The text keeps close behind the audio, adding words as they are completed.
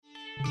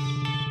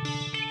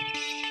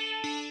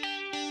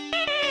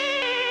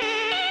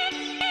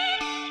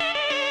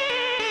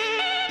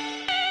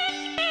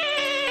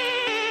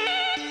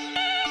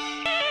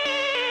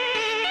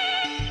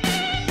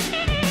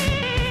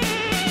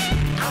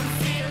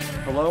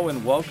Hello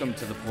and welcome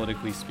to the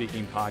Politically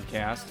Speaking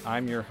podcast.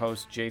 I'm your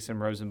host, Jason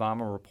Rosenbaum,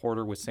 a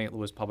reporter with St.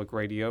 Louis Public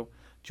Radio.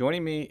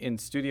 Joining me in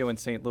studio in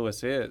St.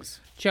 Louis is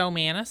Joe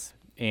Manis.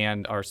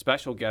 And our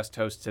special guest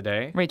host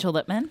today, Rachel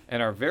Lippman.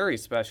 And our very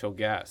special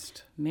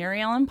guest,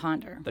 Mary Ellen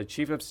Ponder, the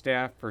Chief of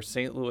Staff for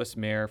St. Louis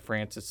Mayor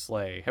Francis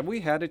Slay. Have we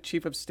had a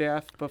Chief of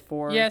Staff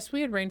before? Yes,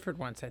 we had Rainford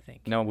once, I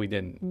think. No, we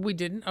didn't. We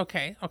didn't?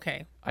 Okay.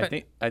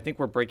 I think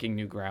we're breaking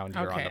new ground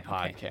here on the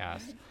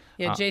podcast. Okay.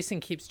 Yeah, Jason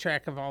keeps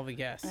track of all the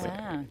guests.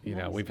 Nice.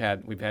 We've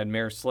had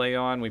Mayor Slay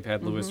on, we've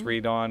had Lewis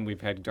Reed on,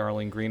 we've had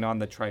Darlene Green on,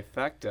 the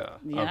trifecta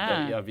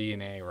of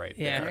E&A right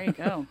there. There you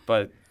go.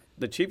 But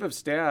the Chief of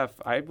Staff,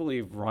 I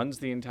believe, runs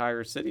the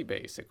entire city,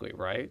 basically,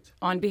 right?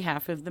 On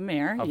behalf of the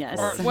mayor, yes.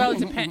 Course. Well, it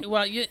depends.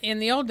 Well, in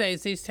the old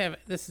days, they used to have,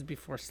 this is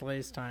before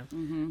Slay's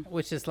time,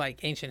 which is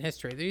like ancient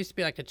history. There used to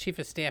be like a Chief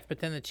of Staff, but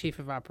then the Chief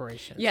of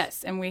Operations.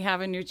 Yes, and we have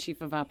a new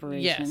Chief of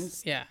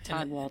Operations. Yes, yeah.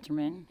 Todd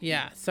Walterman.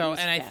 Yeah, so,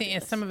 and I think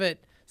some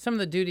of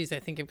the duties, I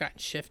think, have gotten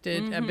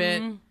shifted a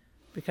bit.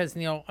 Because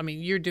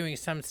you're doing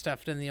some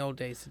stuff that in the old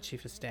days the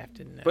Chief of Staff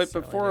didn't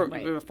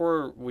necessarily. But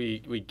before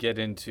we get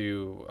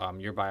into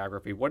your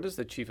biography, what is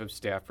the Chief of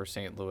Staff for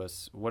St.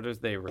 Louis? What are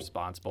they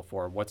responsible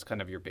for? What's kind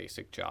of your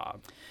basic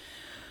job?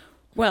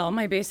 Well,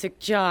 my basic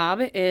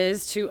job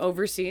is to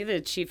oversee the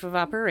Chief of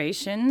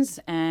Operations,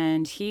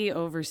 and Todd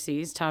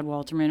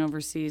Walterman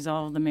oversees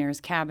all of the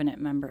mayor's cabinet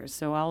members.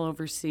 So I'll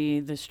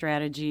oversee the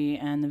strategy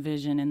and the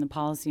vision and the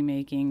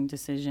policy-making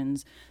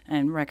decisions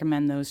and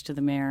recommend those to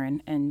the mayor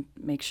and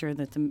make sure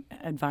that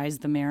advise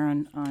the mayor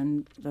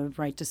on the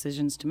right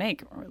decisions to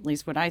make, or at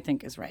least what I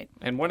think is right.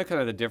 And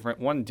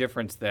one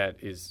difference that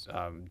is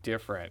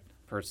different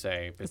per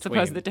se. I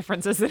suppose the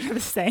differences are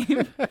the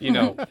same.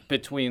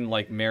 Between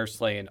like Mayor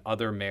Slay and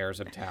other mayors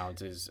of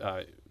towns is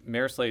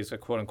Mayor Slay is a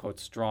quote-unquote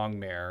strong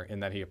mayor in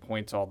that he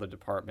appoints all the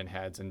department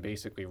heads and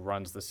basically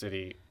runs the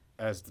city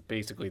as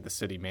basically the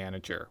city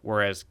manager.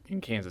 Whereas in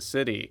Kansas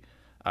City,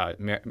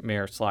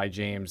 Mayor Sly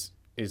James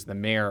is the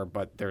mayor,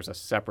 but there's a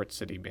separate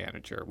city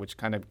manager, which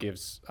kind of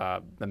gives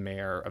the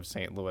mayor of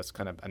St. Louis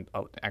kind of an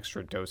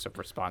extra dose of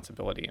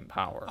responsibility and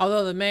power.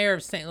 Although the mayor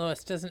of St.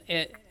 Louis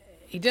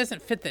he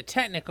doesn't fit the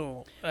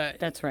technical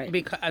That's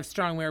right. of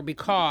strong mayor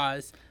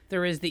because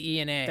there is the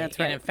E&A. That's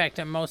right. And in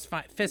fact, on most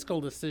fiscal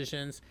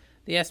decisions,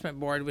 the estimate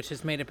board, which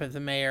is made up of the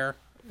mayor,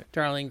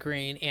 Darlene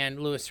Green, and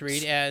Lewis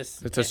Reed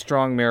it's a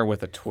strong mayor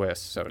with a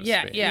twist, so to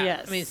speak. Yeah.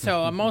 Yes.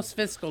 So on most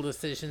fiscal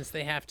decisions,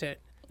 they have to.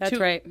 That's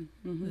right.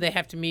 They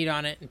have to meet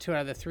on it, and 2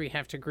 out of the 3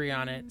 have to agree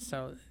on it.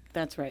 So.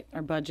 That's right.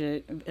 Our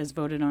budget is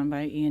voted on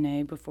by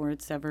E&A before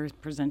it's ever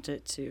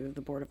presented to the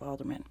Board of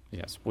Aldermen.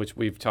 Yes, which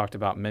we've talked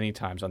about many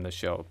times on the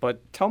show.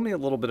 But tell me a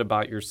little bit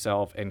about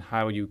yourself and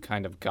how you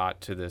kind of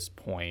got to this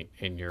point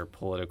in your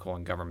political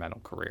and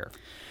governmental career.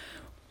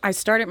 I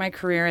started my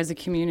career as a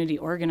community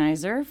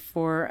organizer with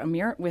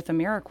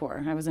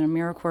AmeriCorps. I was an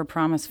AmeriCorps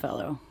Promise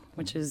Fellow,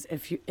 which is,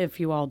 if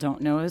you all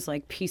don't know, is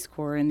like Peace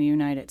Corps in the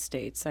United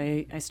States.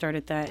 I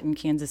started that in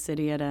Kansas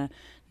City at a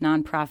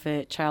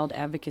nonprofit child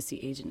advocacy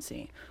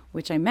agency,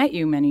 which I met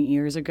you many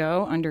years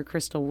ago under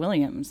Crystal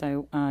Williams.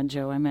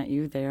 Joe, I met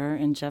you there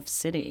in Jeff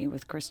City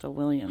with Crystal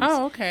Williams.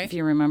 Oh, okay. If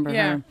you remember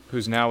her.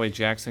 Who's now a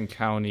Jackson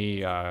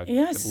County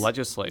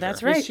legislator.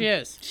 That's right.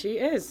 Yes, she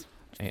is.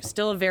 She is.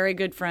 Still a very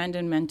good friend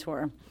and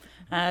mentor.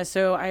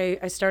 So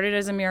I started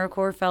as a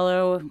AmeriCorps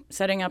fellow,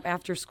 setting up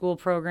after-school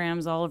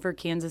programs all over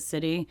Kansas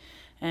City,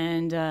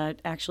 and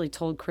actually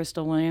told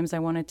Crystal Williams I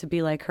wanted to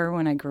be like her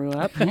when I grew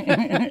up.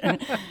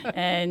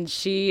 And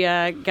she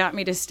got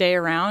me to stay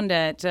around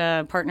at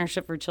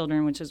Partnership for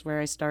Children, which is where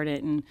I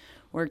started, and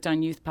worked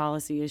on youth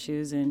policy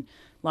issues and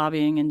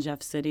lobbying in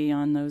Jeff City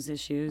on those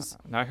issues.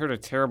 Now, I heard a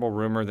terrible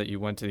rumor that you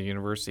went to the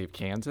University of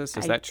Kansas.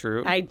 Is that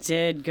true? I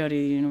did go to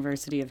the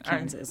University of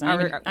Kansas. I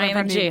am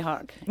a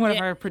Jayhawk. One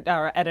of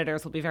our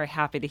editors will be very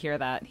happy to hear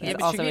that. He's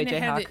also a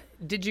Jayhawk.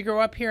 Did you grow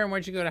up here, and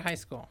where'd you go to high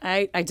school?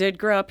 I did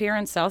grow up here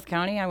in South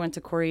County. I went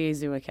to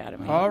Coriezu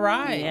Academy. All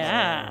right.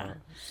 Yeah.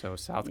 So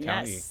South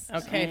County. Yes.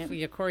 Okay,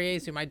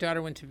 Coriezu. My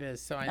daughter went to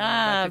Viz, so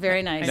I know.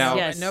 Very nice.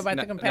 I know about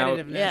the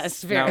competitiveness.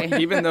 Yes, very. Now,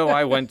 even though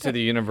I went to the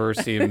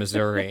University of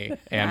Missouri,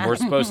 and we're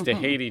supposed to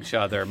hate each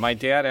other, my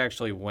dad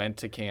actually went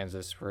to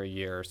Kansas for a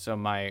year, so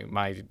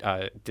my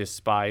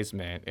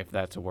despisement, if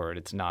that's a word,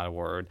 it's not a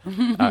word,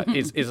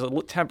 is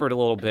tempered a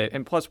little bit.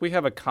 And plus, we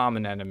have a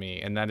common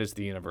enemy, and that is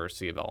the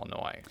University of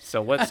Illinois.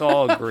 So let's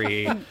all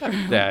agree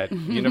that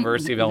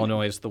University of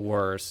Illinois is the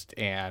worst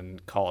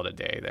and call it a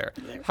day there.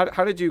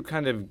 How did you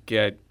kind of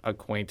get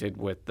acquainted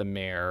with the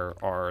mayor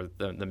or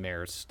the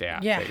mayor's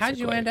staff? Yeah, basically? how'd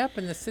you end up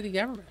in the city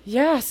government?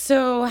 Yeah,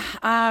 so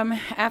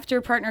after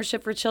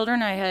Partnership for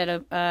Children, I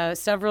had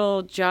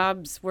several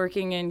jobs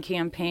working in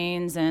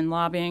campaigns and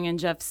lobbying in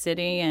Jeff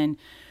City, and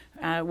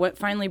what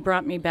finally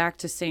brought me back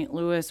to St.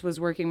 Louis was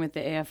working with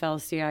the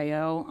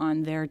AFL-CIO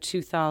on their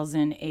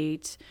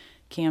 2008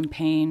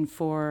 campaign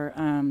for,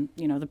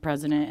 the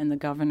president and the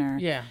governor.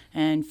 Yeah.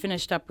 And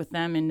finished up with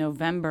them in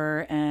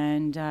November,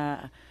 and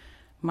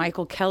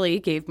Michael Kelly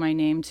gave my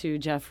name to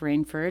Jeff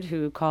Rainford,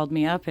 who called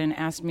me up and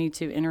asked me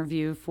to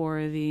interview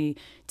for the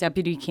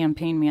deputy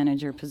campaign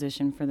manager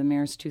position for the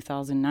mayor's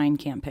 2009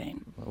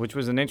 campaign. Which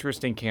was an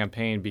interesting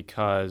campaign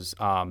because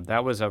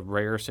that was a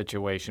rare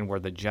situation where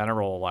the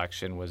general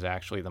election was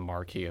actually the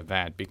marquee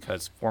event,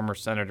 because former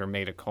Senator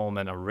Maida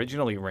Coleman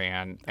originally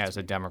ran as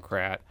a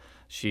Democrat.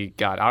 She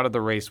got out of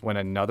the race when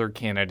another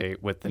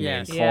candidate with the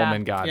name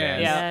Coleman got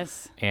in.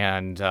 Yes.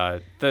 And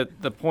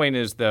the point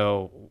is,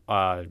 though,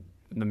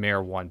 the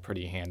mayor won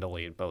pretty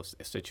handily in both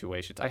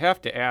situations. I have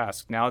to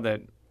ask, now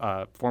that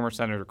former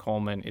Senator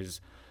Coleman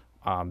is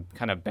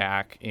kind of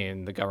back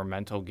in the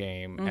governmental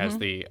game as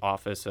the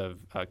Office of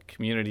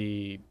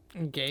Community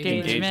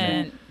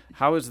Engagement,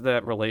 how has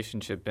that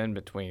relationship been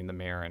between the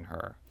mayor and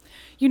her?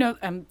 You know,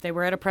 they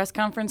were at a press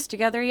conference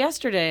together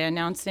yesterday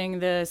announcing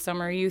the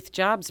Summer Youth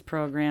Jobs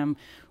Program,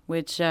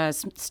 which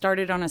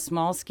started on a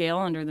small scale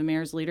under the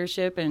mayor's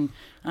leadership. And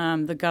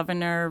the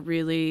governor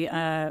really,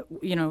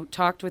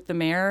 talked with the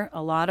mayor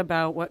a lot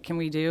about what can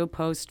we do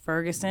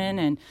post-Ferguson.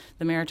 And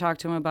the mayor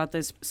talked to him about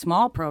this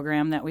small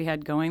program that we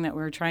had going that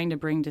we were trying to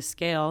bring to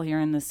scale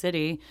here in the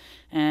city.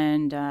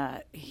 And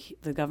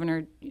the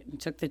governor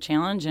took the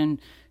challenge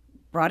and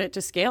brought it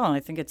to scale. I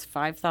think it's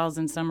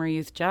 5,000 summer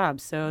youth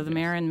jobs. So the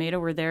mayor and Maida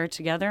were there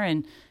together,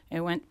 and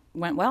it went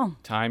well.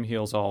 Time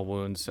heals all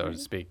wounds, so to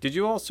speak.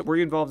 Were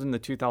you involved in the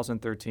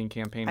 2013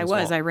 campaign I as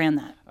was. well? I ran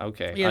that.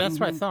 Okay. Yeah, that's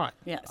what I thought.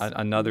 Yes.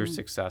 Another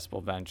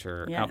successful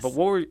venture. Yes. But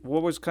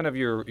what was kind of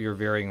your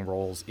varying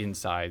roles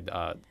inside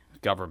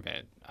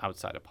government,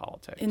 outside of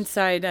politics?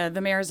 Inside the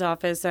mayor's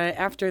office,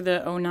 after the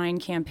 2009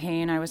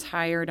 campaign, I was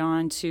hired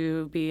on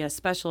to be a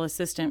special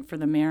assistant for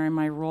the mayor, and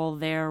my role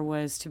there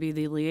was to be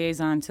the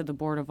liaison to the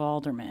Board of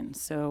Aldermen.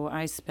 So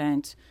I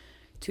spent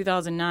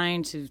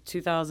 2009 to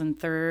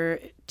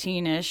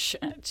 2013-ish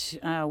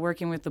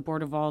working with the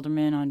Board of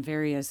Aldermen on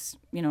various,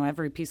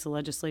 every piece of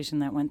legislation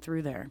that went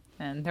through there.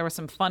 And there were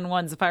some fun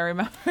ones, if I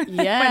remember.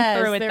 Yes, went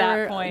through at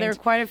that point. There were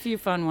quite a few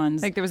fun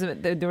ones. Like there was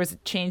a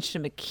change to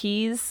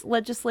McKee's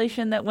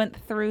legislation that went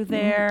through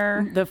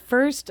there. The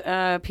first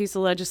piece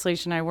of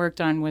legislation I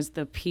worked on was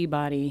the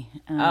Peabody.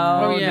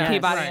 The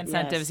Peabody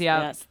incentives.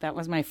 Yes, that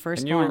was my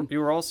first and one. You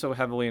were also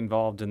heavily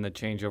involved in the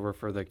changeover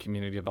for the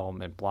community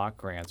development block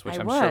grants, which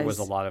I'm was. sure was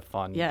a lot of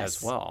fun Yes.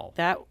 as well.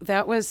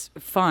 That was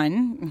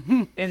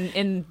fun.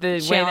 in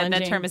the way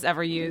that term is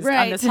ever used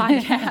on this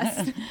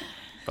podcast.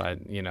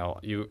 But,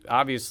 you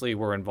obviously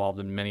were involved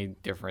in many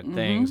different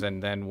things.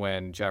 And then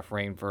when Jeff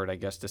Rainford, I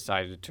guess,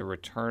 decided to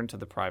return to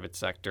the private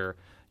sector,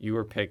 you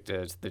were picked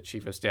as the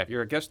chief of staff.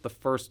 You're, I guess, the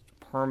first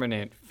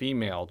permanent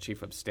female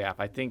chief of staff.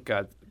 I think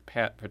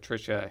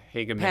Patricia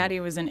Hageman. Patty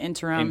was an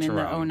interim in the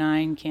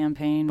 2009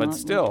 campaign. But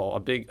still,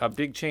 a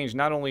big change,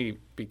 not only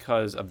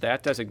because of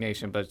that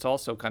designation, but it's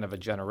also kind of a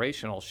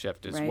generational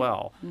shift as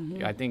well.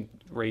 Mm-hmm. I think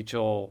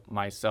Rachel,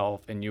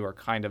 myself, and you are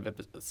kind of at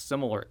a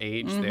similar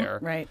age there.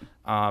 Right.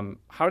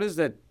 How does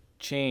that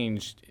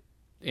change?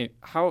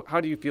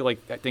 How do you feel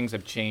like that things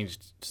have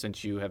changed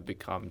since you have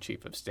become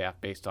chief of staff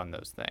based on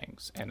those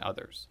things and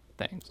others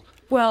things?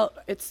 Well,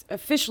 it's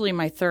officially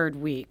my third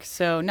week,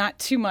 so not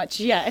too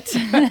much yet.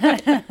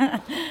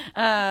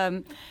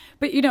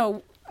 But,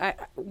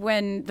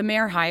 when the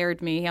mayor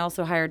hired me, he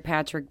also hired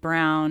Patrick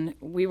Brown.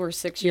 We were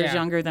 6 years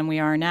younger than we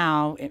are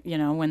now,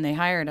 when they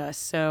hired us.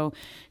 So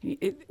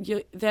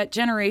that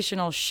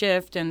generational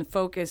shift and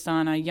focus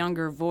on a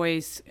younger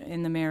voice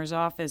in the mayor's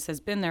office has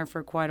been there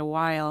for quite a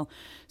while.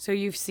 So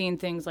you've seen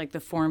things like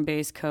the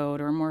form-based code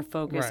or more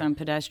focus on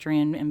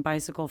pedestrian and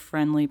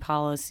bicycle-friendly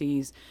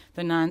policies,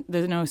 the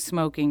no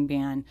smoking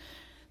ban.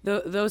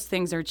 Those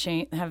things are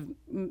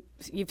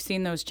you've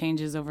seen those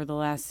changes over the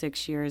last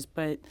 6 years,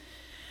 but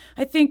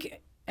I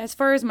think as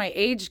far as my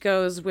age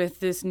goes with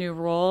this new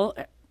role,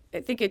 I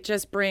think it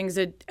just brings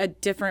a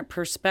different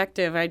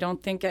perspective. I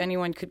don't think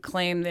anyone could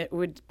claim that it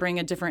would bring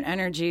a different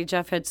energy.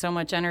 Jeff had so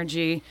much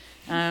energy,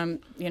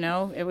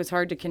 it was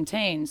hard to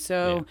contain.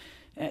 So,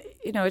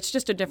 it's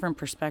just a different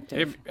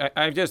perspective.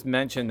 I just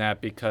mentioned that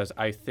because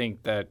I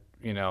think that,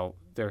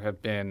 there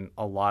have been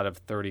a lot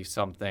of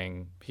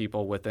 30-something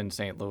people within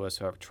St. Louis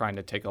who are trying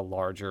to take a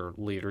larger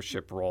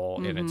leadership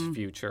role in its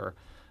future.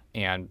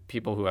 And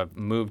people who have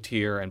moved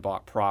here and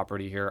bought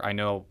property here. I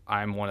know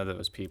I'm one of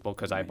those people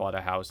because I bought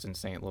a house in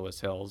St. Louis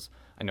Hills.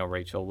 I know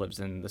Rachel lives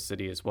in the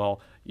city as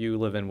well. You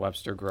live in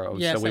Webster Groves,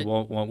 yes, so we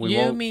won't.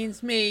 You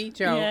means me,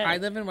 Joe. Yeah. I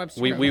live in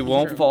Webster Groves. We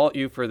won't fault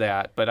you for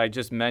that, but I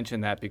just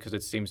mentioned that because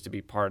it seems to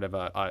be part of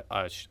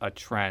a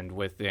trend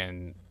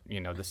within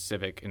the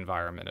civic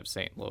environment of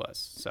St. Louis.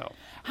 So,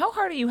 how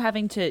hard are you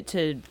having to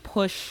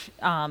push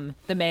the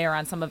mayor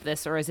on some of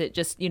this, or is it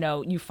just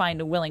you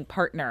find a willing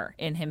partner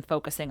in him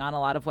focusing on a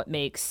lot of what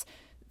makes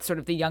sort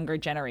of the younger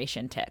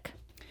generation tick?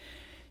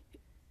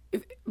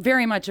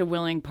 Very much a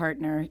willing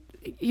partner.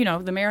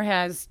 The mayor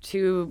has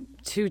two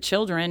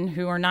children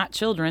who are not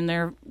children.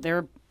 They're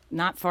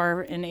not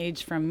far in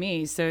age from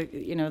me, so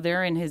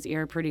they're in his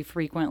ear pretty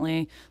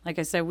frequently. Like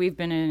I said, we've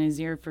been in his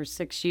ear for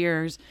 6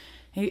 years.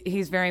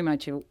 He's very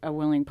much a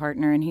willing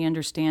partner, and he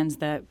understands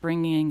that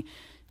bringing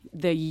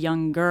the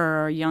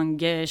younger or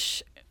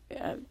youngish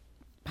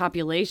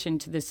population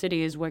to the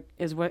city is what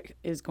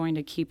is going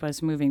to keep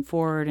us moving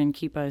forward and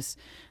keep us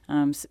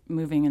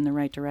moving in the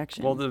right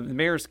direction. Well, the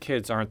mayor's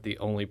kids aren't the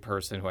only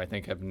person who I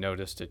think have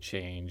noticed a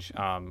change.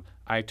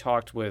 I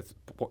talked with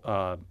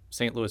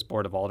St. Louis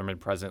Board of Aldermen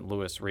President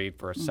Louis Reed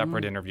for a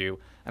separate interview,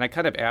 and I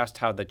kind of asked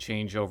how the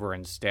changeover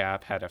in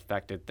staff had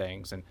affected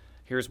things, and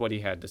here's what he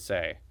had to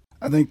say.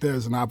 I think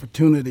there's an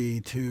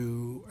opportunity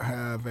to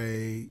have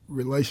a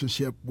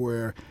relationship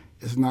where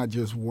it's not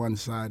just one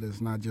side, it's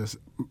not just,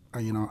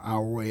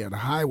 our way or the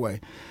highway.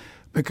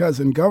 Because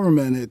in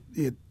government,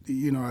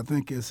 I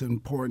think it's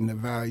important to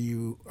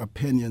value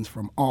opinions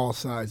from all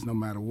sides, no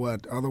matter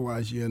what.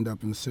 Otherwise, you end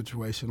up in a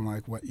situation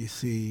like what you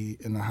see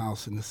in the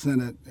House and the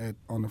Senate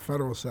on the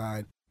federal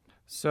side.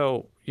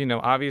 So,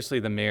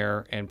 obviously the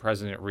mayor and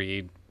President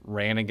Reed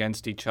ran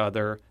against each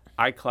other.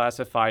 I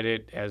classified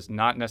it as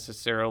not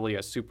necessarily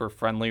a super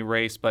friendly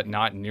race, but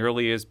not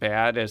nearly as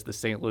bad as the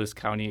St. Louis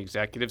County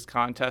Executives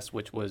Contest,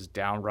 which was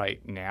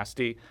downright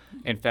nasty.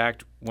 In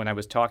fact, when I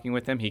was talking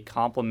with him, he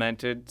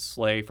complimented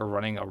Slay for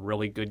running a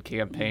really good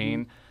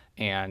campaign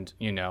and,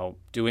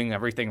 doing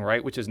everything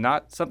right, which is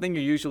not something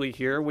you usually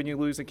hear when you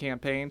lose a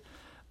campaign.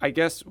 I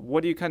guess,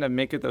 what do you kind of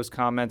make of those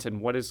comments, and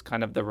what is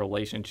kind of the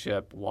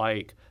relationship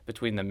like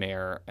between the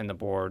mayor and the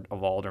Board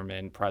of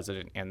Aldermen,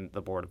 president and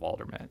the Board of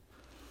Aldermen?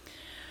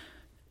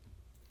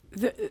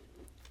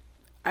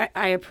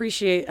 I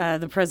appreciate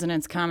the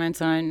president's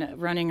comments on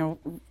running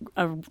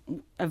a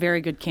very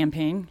good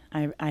campaign.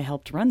 I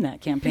helped run that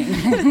campaign.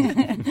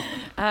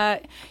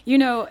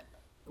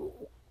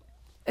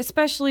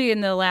 Especially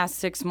in the last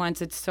 6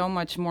 months, it's so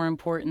much more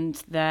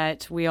important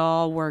that we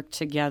all work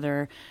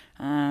together.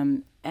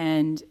 And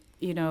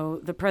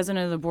the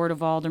president of the Board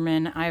of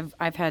Aldermen,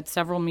 I've had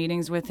several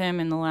meetings with him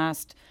in the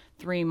last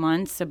 3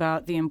 months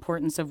about the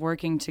importance of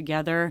working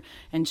together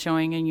and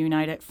showing a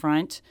united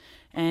front.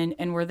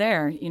 And we're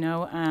there,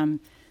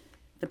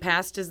 the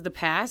past is the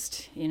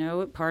past.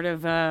 Part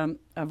of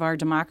our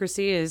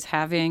democracy is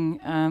having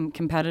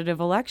competitive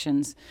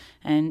elections.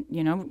 And,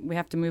 we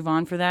have to move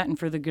on for that. And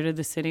for the good of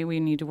the city, we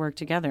need to work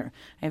together.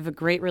 I have a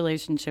great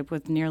relationship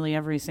with nearly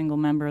every single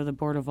member of the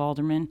Board of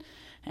Aldermen.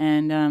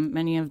 And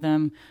many of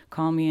them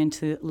call me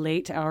into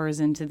late hours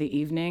into the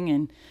evening.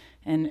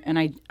 And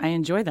I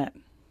enjoy that.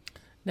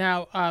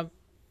 Now,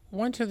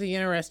 one of the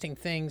interesting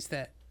things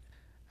that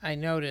I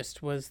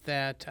noticed was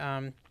that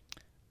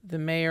the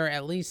mayor,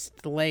 at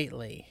least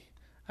lately,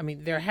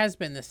 there has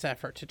been this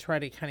effort to try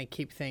to kind of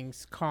keep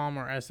things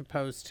calmer as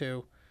opposed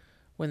to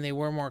when they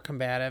were more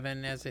combative.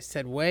 And as I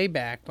said, way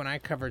back when I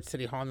covered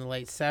City Hall in the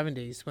late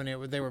 70s, when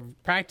they were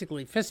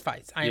practically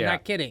fistfights. I am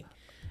not kidding.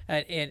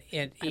 At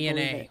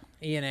ENA,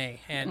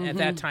 and at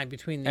that time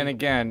between the and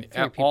again,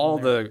 all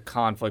the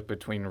conflict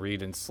between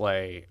Reed and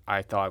Slay,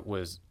 I thought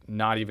was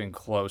not even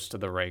close to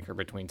the rancor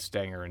between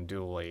Stenger and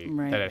Dooley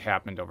that had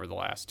happened over the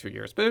last 2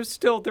 years. But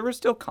there was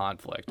still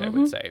conflict, I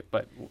would say.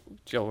 But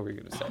Jill, what were you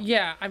going to say?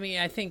 Yeah,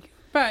 I think,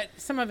 but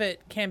some of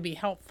it can be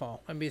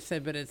helpful. But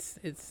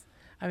it's.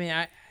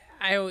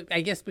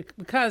 I guess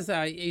because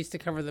I used to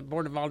cover the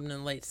Board of Aldermen in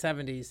the late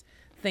 70s.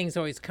 Things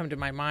always come to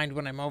my mind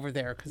when I'm over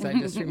there because I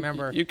just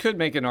remember. You could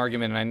make an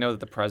argument, and I know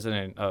that the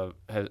president of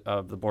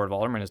the Board of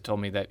Aldermen has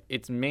told me that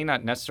it may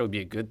not necessarily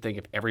be a good thing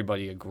if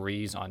everybody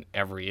agrees on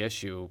every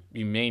issue.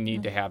 You may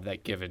need to have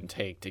that give and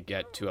take to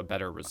get to a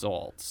better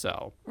result.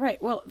 So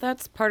right. Well,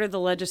 that's part of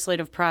the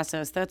legislative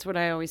process. That's what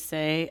I always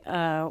say.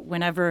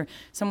 Whenever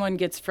someone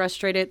gets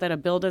frustrated that a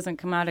bill doesn't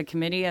come out of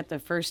committee at the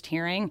first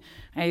hearing,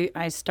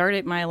 I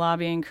started my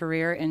lobbying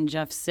career in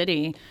Jeff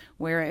City,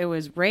 where it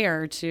was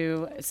rare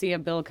to see a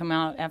bill come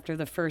out after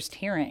the first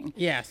hearing.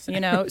 Yes.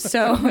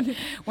 So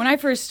when I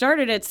first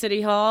started at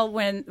City Hall,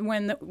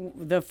 when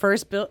the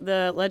first bill,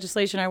 the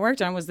legislation I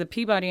worked on was the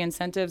Peabody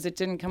incentives, it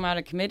didn't come out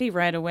of committee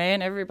right away,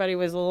 and everybody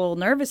was a little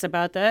nervous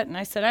about that. And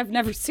I said, I've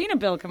never seen a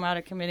bill come out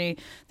of committee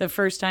the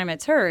first time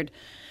it's heard.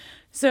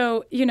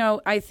 So,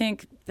 I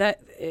think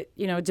that,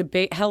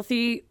 debate,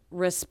 healthy,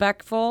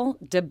 respectful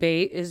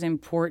debate is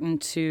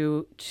important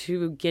to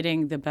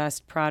getting the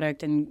best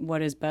product and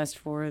what is best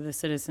for the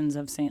citizens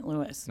of St.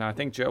 Louis. Now, I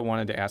think Joe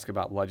wanted to ask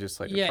about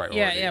legislative priorities.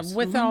 Yeah.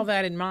 With all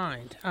that in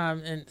mind,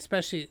 and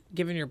especially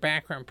given your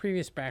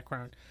previous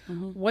background,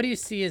 what do you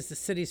see as the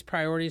city's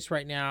priorities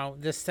right now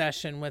this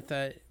session with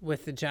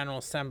the General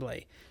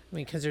Assembly?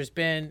 Because there's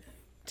been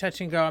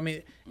touch and go.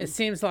 It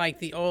seems like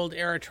the old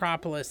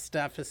Aerotropolis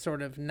stuff is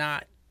sort of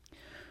not,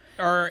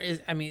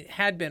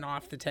 had been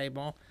off the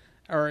table.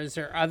 Or is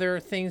there other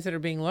things that are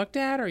being looked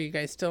at? Or are you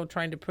guys still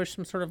trying to push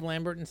some sort of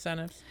Lambert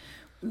incentives?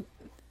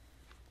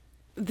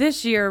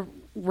 This year,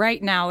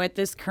 right now, at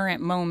this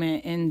current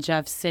moment in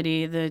Jeff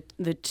City,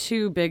 the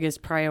two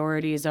biggest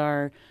priorities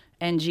are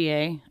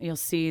NGA. You'll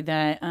see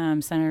that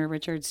Senator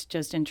Richards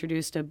just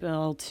introduced a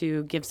bill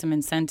to give some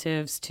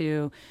incentives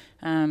to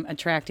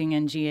attracting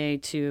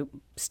NGA to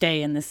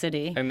stay in the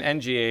city. And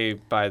NGA,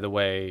 by the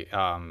way,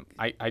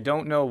 I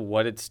don't know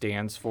what it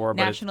stands for,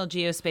 but National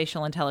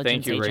Geospatial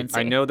Intelligence thank you, Agency.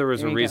 I know there was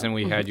There a you reason go.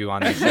 we had you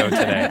on the show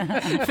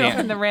today. Fill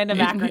in the random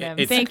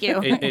acronyms. Thank you.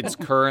 It's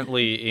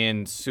currently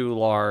in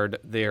Soulard.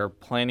 They're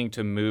planning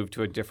to move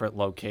to a different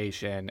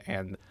location,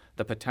 and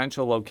the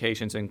potential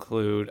locations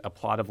include a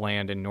plot of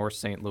land in North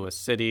St. Louis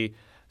City,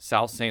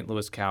 South St.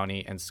 Louis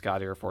County, and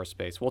Scott Air Force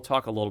Base. We'll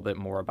talk a little bit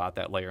more about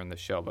that later in the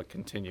show, but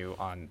continue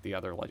on the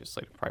other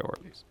legislative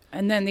priorities.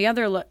 And then the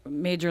other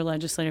major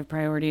legislative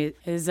priority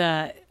is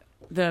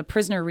the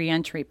prisoner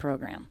reentry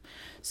program.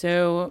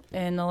 So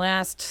in the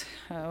last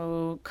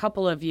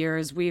couple of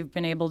years, we've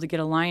been able to get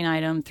a line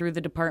item through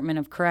the Department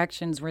of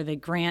Corrections where they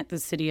grant the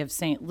city of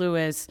St.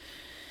 Louis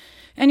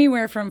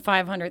anywhere from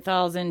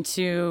 $500,000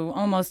 to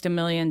almost $1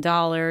 million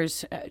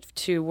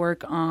to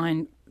work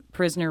on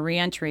prisoner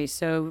reentry.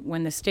 So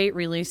when the state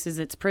releases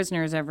its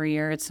prisoners every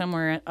year, it's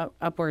somewhere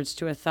upwards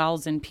to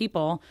 1,000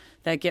 people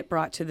that get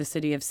brought to the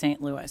city of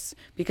St. Louis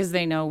because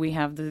they know we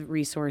have the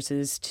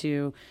resources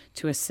to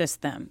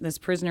assist them. This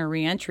prisoner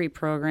reentry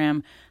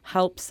program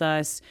helps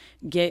us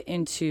get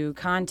into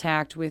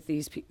contact with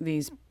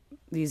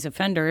these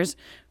offenders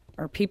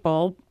or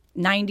people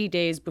 90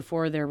 days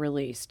before they're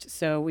released.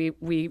 So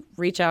we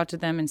reach out to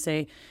them and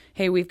say,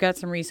 hey, we've got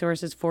some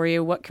resources for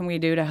you. What can we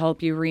do to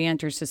help you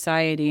reenter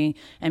society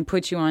and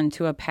put you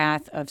onto a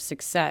path of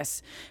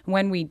success?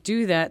 When we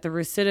do that, the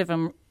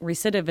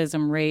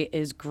recidivism rate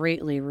is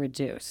greatly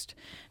reduced.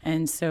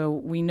 And so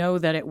we know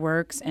that it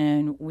works,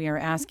 and we are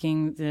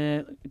asking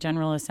the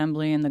General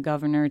Assembly and the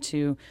governor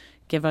to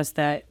give us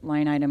that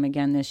line item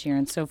again this year.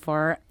 And so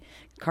far,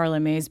 Carla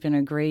May's been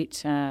a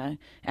great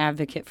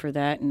advocate for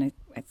that, and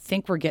I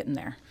think we're getting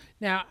there.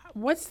 Now,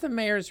 what's the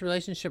mayor's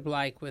relationship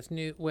like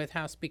with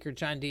House Speaker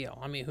John Deal?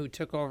 I mean, who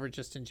took over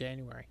just in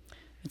January?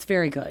 It's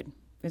very good.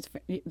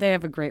 They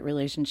have a great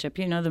relationship.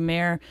 You know, the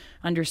mayor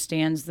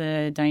understands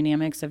the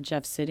dynamics of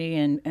Jeff City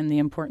and the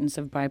importance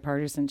of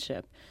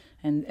bipartisanship,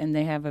 and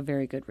they have a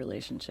very good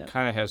relationship.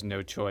 Kind of has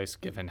no choice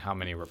given how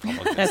many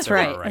Republicans That's there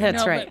right. are right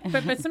That's now. right.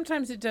 But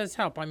sometimes it does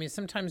help. I mean,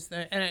 sometimes,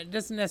 and it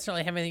doesn't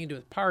necessarily have anything to do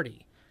with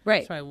party.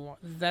 Right. So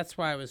that's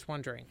why I was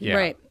wondering. Yeah.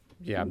 Right.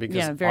 Yeah, because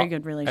Yeah, very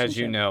good as relationship.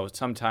 you know,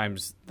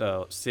 sometimes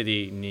the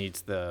city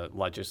needs the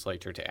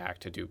legislature to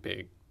act to do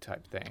big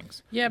type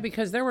things. Yeah,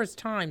 because there was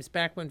times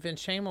back when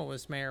Vince Shamel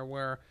was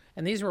mayor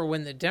and these were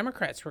when the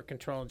Democrats were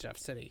controlling Jeff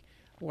City,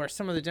 where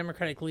some of the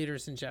Democratic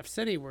leaders in Jeff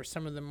City were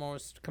some of the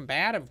most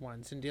combative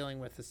ones in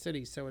dealing with the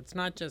city. So it's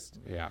not just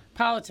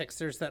politics.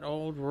 There's that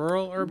old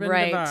rural-urban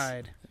Right.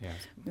 divide.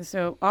 Yeah.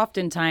 So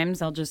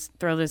oftentimes, I'll just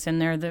throw this in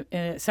there,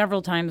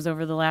 several times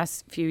over the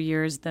last few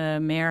years, the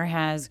mayor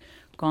has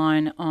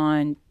gone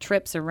on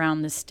trips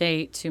around the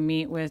state to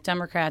meet with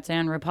Democrats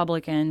and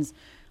Republicans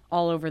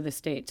all over the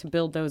state to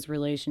build those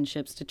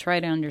relationships, to try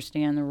to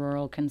understand the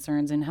rural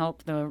concerns and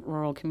help the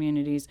rural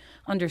communities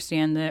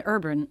understand the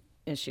urban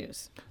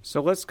issues. So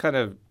let's kind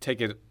of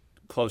take it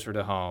closer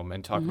to home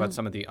and talk about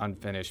some of the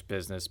unfinished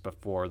business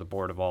before the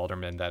Board of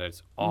Aldermen that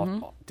is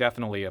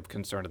definitely of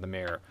concern to the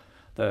mayor.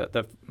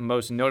 The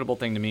most notable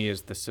thing to me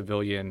is the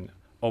Civilian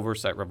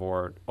Oversight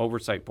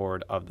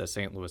Board of the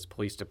St. Louis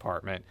Police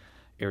Department.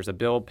 There's a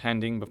bill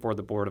pending before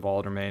the Board of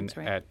Aldermen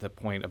at the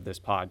point of this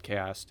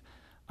podcast.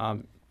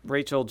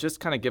 Rachel, just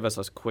kind of give us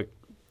a quick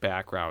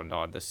background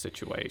on this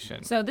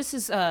situation. So this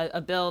is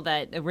a bill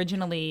that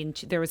originally,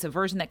 there was a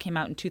version that came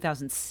out in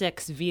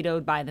 2006,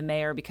 vetoed by the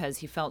mayor because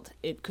he felt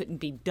it couldn't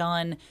be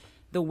done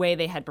the way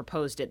they had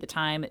proposed it. At the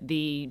time,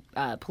 the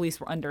police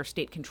were under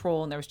state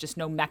control, and there was just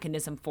no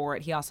mechanism for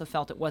it. He also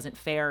felt it wasn't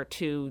fair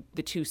to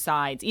the two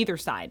sides, either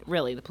side,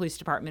 really, the police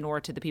department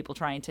or to the people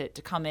trying to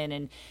come in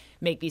and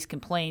make these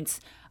complaints.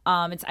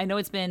 I know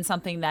it's been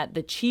something that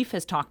the chief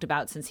has talked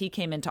about since he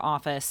came into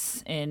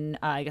office in,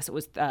 I guess it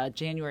was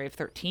January of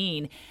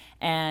 2013,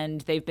 and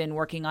they've been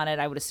working on it,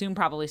 I would assume,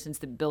 probably since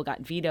the bill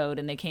got vetoed,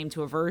 and they came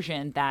to a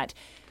version that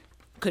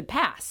could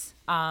pass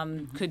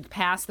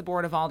the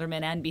Board of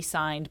Aldermen and be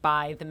signed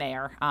by the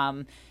mayor.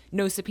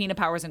 No subpoena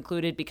powers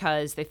included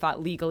because they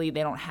thought legally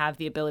they don't have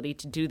the ability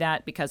to do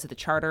that because of the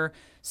charter.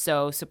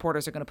 So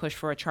supporters are going to push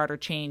for a charter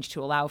change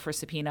to allow for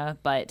subpoena,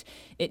 but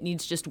it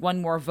needs just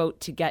one more vote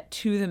to get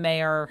to the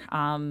mayor,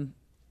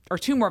 or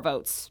two more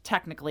votes,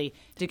 technically,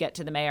 to get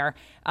to the mayor.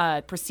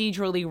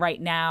 Procedurally,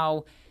 right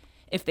now,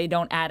 if they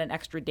don't add an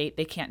extra date,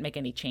 they can't make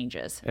any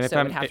changes. And so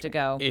it would have to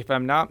go. If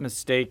I'm not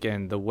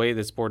mistaken, the way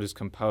this board is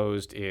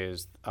composed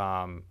is,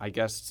 I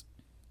guess...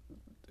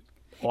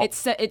 Well,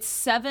 It's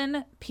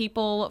 7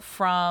 people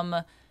from,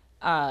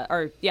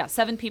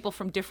 7 people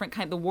from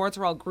different the wards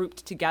are all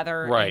grouped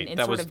together in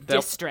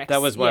districts.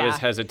 That was why I was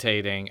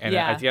hesitating. And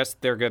Yeah. I guess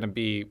they're going to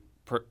be,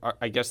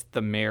 I guess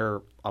the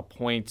mayor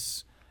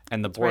appoints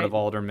and the Board of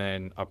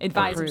Aldermen approves.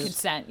 Advise and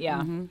consent,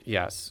 yeah.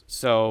 Yes.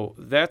 So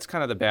that's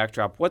kind of the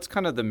backdrop. What's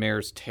kind of the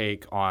mayor's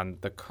take on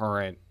the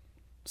current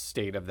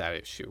state of that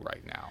issue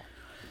right now?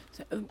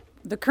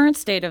 The current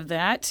state of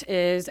that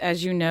is,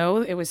 as you know,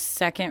 it was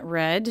second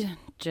read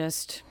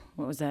just,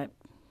 what was that,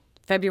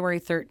 February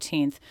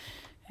 13th.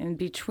 And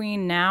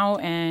between now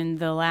and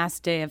the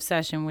last day of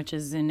session, which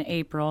is in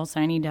April,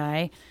 sine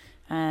die,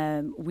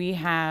 we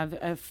have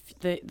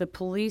the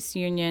police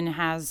union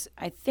has,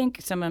 I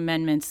think, some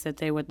amendments that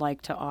they would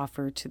like to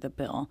offer to the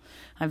bill.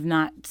 I've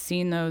not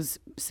seen those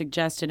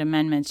suggested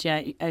amendments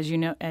yet. As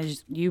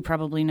you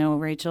probably know,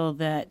 Rachel,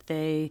 that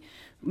they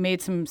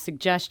made some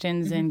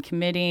suggestions in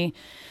committee.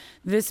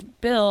 This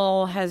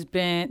bill has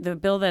been the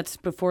bill that's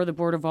before the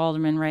Board of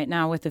Aldermen right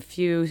now, with a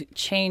few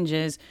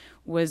changes,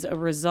 was a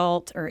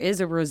result or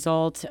is a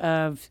result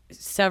of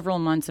several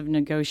months of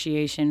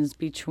negotiations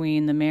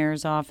between the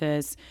mayor's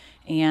office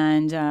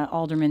and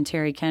Alderman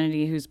Terry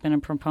Kennedy, who's been a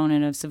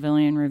proponent of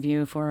civilian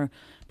review for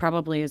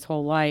probably his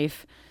whole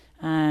life.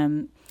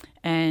 And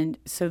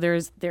so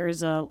there's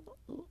a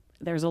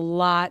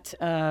lot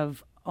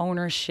of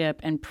ownership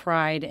and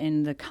pride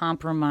in the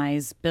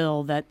compromise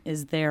bill that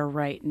is there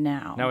right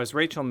now. Now, as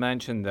Rachel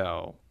mentioned,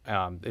 though,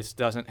 this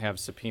doesn't have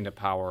subpoena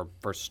power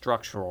for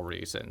structural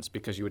reasons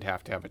because you would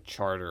have to have a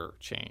charter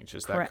change.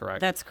 Is that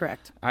correct? That's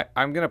correct.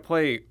 I'm going to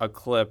play a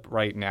clip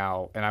right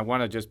now, and I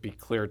want to just be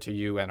clear to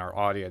you and our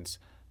audience.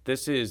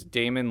 This is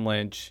Damon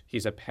Lynch.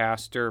 He's a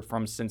pastor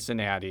from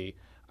Cincinnati.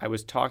 I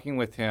was talking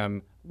with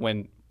him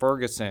when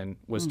Ferguson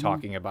was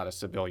talking about a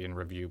civilian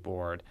review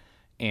board.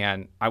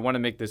 And I want to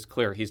make this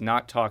clear. He's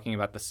not talking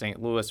about the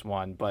St. Louis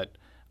one, but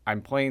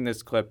I'm playing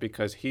this clip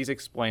because he's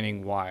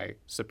explaining why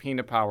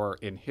subpoena power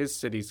in his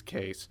city's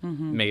case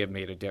may have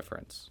made a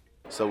difference.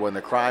 So when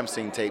the crime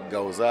scene tape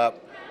goes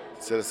up,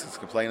 Citizens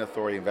Complaint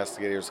Authority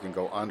investigators can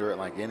go under it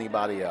like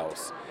anybody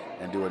else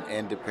and do an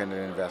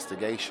independent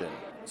investigation.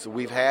 So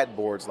we've had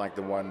boards like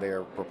the one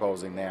they're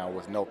proposing now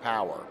with no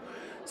power.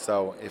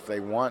 So if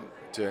they want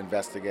to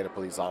investigate a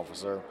police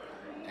officer,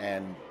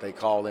 and they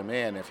call him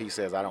in, if he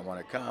says, I don't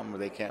want to come,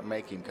 they can't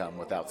make him come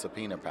without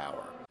subpoena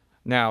power.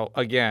 Now,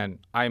 again,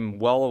 I'm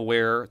well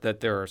aware that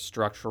there are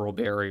structural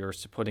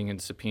barriers to putting in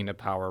subpoena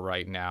power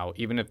right now.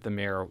 Even if the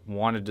mayor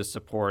wanted to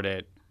support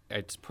it,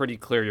 it's pretty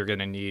clear you're going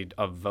to need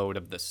a vote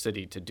of the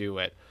city to do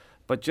it.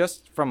 But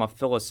just from a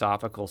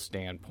philosophical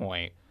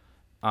standpoint,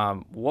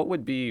 what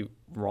would be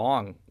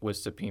wrong with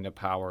subpoena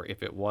power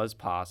if it was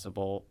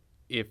possible,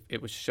 if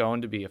it was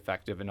shown to be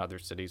effective in other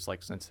cities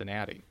like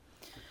Cincinnati?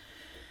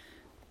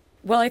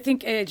 Well, I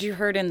think, as you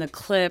heard in the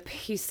clip,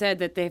 he said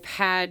that they've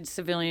had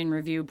civilian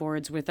review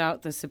boards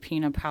without the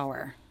subpoena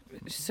power.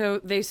 So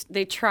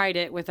they tried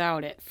it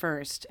without it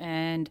first.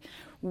 And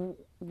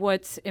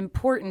what's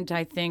important,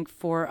 I think,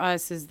 for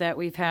us is that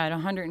we've had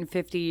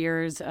 150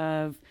 years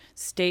of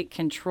state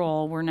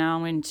control. We're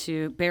now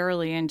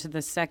barely into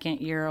the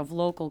second year of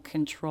local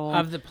control.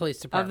 Of the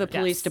police department. Of the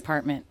police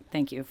department.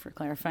 Thank you for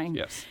clarifying.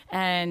 Yes.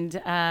 And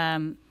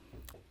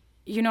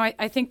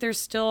I think there's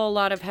still a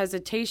lot of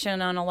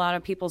hesitation on a lot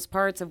of people's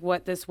parts of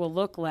what this will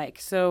look like.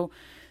 So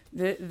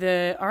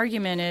the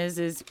argument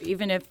is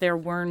even if there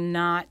were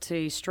not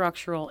a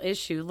structural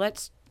issue,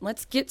 let's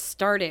get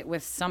started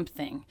with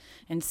something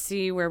and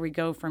see where we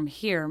go from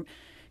here.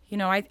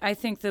 I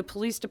think the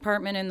police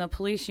department and the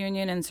police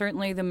union and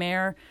certainly the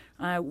mayor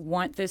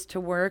want this to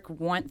work,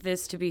 want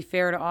this to be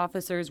fair to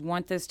officers,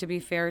 want this to be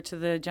fair to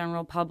the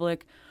general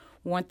public,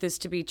 want this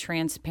to be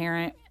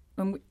transparent.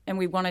 And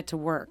we want it to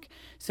work.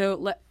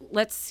 So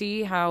let's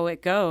see how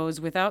it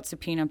goes without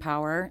subpoena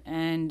power,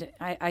 and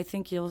I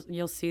think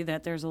you'll see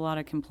that there's a lot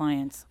of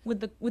compliance.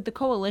 Would the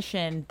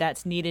coalition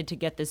that's needed to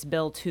get this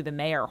bill to the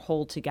mayor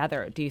hold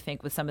together, do you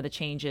think, with some of the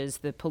changes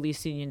the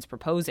police union's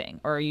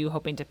proposing? Or are you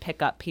hoping to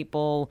pick up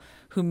people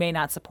who may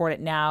not support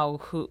it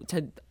now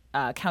to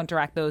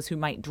counteract those who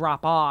might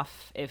drop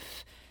off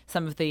if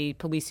some of the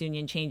police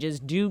union changes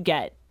do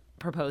get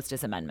proposed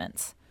as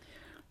amendments?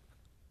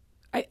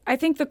 I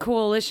think the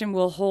coalition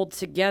will hold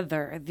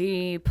together.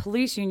 The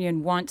police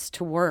union wants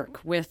to work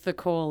with the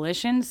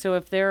coalition, so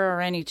if there are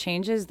any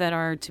changes that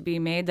are to be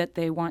made that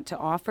they want to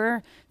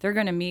offer, they're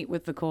going to meet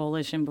with the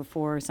coalition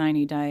before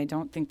sine die. I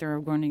don't think there are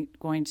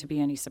going to be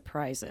any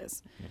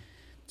surprises.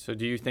 So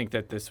do you think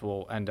that this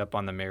will end up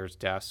on the mayor's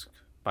desk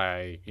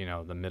by,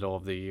 the middle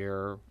of the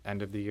year,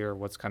 end of the year?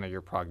 What's kind of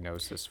your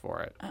prognosis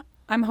for it?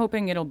 I'm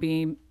hoping it'll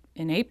be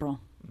in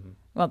April. Mm-hmm.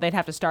 Well, they'd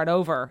have to start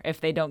over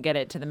if they don't get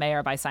it to the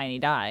mayor by sine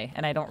die,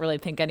 and I don't really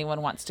think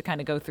anyone wants to kind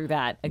of go through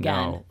that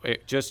again. No,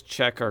 just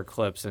check our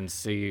clips and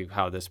see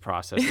how this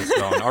process is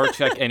going, or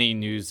check any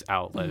news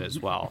outlet as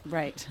well.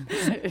 Right.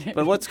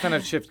 But let's kind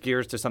of shift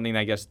gears to something that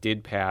I guess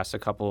did pass a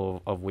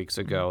couple of weeks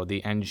ago,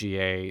 the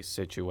NGA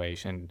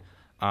situation.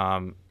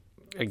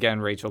 Again,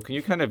 Rachel, can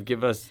you kind of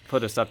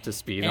put us up to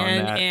speed on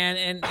that?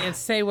 And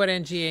say what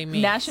NGA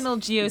means. National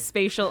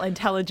Geospatial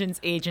Intelligence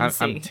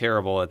Agency. I'm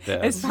terrible at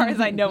this. As far as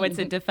I know, it's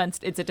a Defense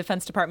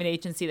Department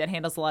agency that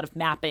handles a lot of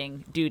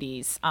mapping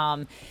duties.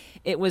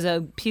 It was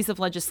a piece of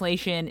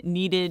legislation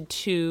needed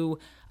to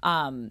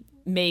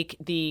make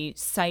the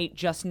site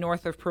just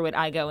north of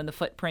Pruitt-Igoe in the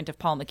footprint of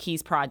Paul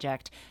McKee's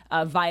project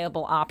a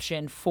viable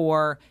option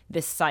for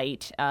this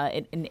site.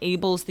 It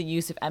enables the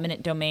use of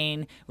eminent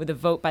domain with a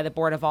vote by the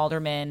Board of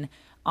Aldermen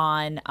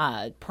on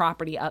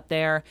property up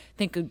there. I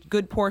think a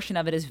good portion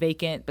of it is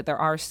vacant, but there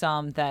are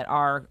some that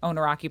are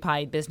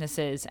owner-occupied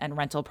businesses and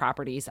rental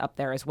properties up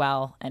there as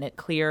well. And it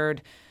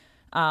cleared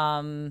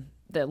the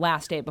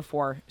last day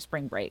before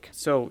spring break.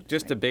 So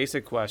just a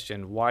basic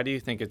question, why do you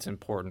think it's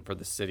important for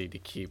the city to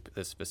keep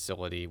this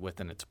facility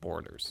within its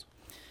borders?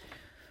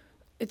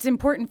 It's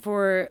important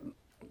for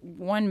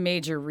one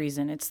major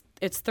reason. It's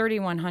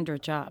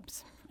 3,100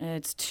 jobs.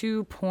 It's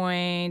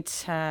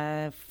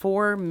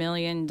 $2.4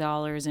 million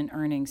in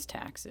earnings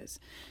taxes.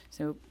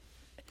 So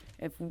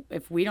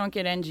if we don't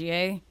get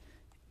NGA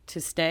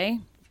to stay,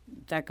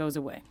 that goes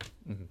away.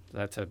 Mm-hmm.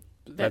 That's a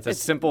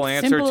simple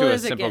answer to a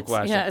simple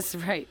question. Yes,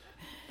 right.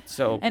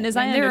 So and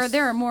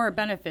there are more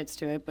benefits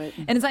to it, but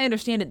and as I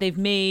understand it, they've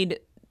made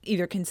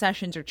either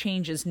concessions or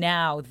changes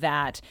now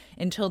that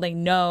until they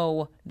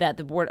know that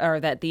the board or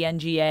that the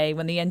NGA,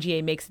 when the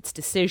NGA makes its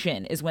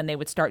decision, is when they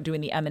would start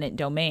doing the eminent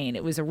domain.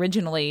 It was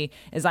originally,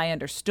 as I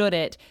understood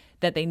it,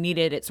 that they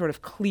needed it sort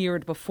of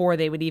cleared before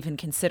they would even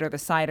consider the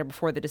site or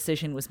before the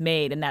decision was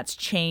made, and that's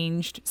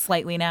changed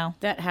slightly now?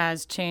 That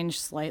has changed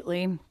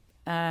slightly.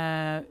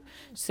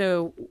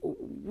 So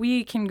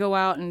we can go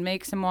out and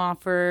make some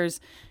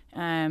offers.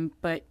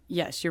 But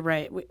yes, you're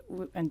right.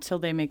 Until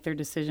they make their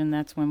decision,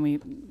 that's when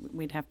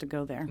we'd have to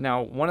go there.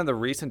 Now, one of the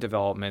recent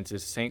developments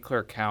is St.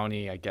 Clair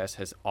County, I guess,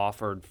 has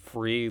offered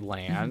free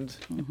land,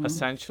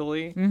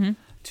 essentially,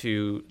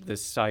 to the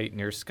site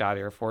near Scott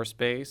Air Force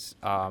Base.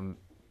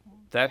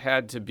 That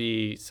had to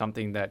be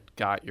something that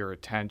got your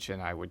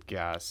attention, I would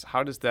guess.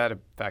 How does that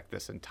affect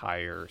this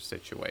entire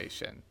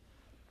situation?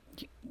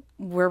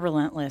 We're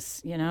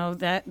relentless,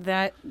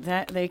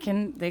 that they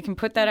can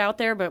put that out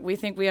there, but we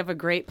think we have a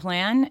great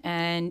plan.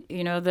 And,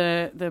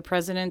 the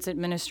president's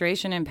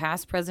administration and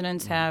past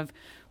presidents have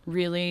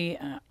really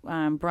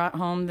brought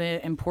home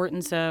the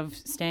importance of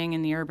staying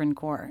in the urban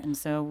core. And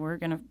so we're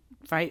going to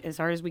fight as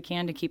hard as we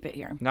can to keep it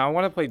here. Now, I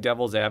want to play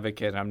devil's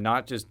advocate, and I'm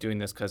not just doing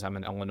this because I'm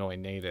an Illinois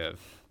native,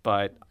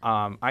 but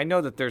I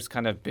know that there's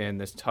kind of been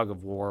this tug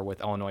of war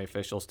with Illinois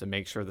officials to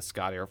make sure the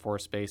Scott Air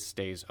Force Base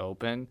stays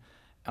open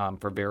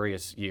for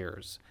various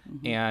years.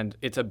 And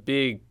it's a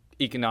big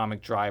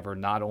economic driver,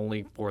 not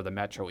only for the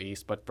Metro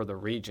East, but for the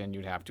region,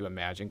 you'd have to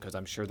imagine, because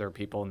I'm sure there are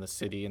people in the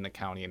city and the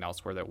county and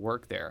elsewhere that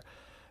work there.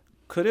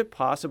 Could it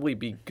possibly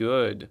be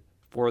good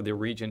for the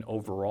region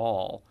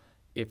overall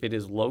if it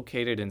is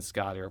located in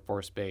Scott Air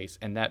Force Base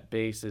and that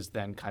base is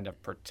then kind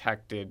of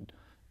protected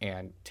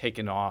and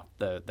taken off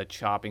the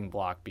chopping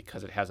block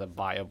because it has a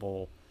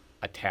viable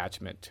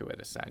attachment to it,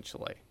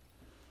 essentially?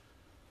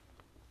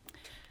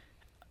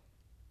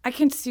 I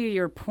can see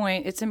your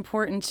point. It's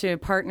important to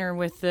partner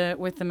with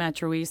the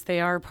Metro East. They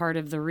are part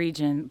of the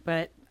region,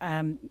 but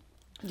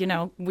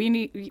we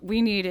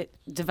need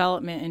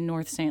development in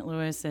North St.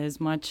 Louis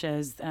as much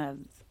as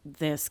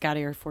the Scott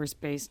Air Force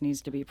Base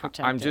needs to be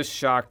protected. I'm just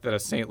shocked that a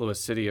St.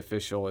 Louis city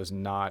official is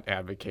not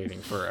advocating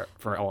for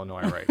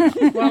Illinois right now.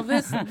 Well,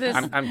 this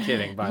I'm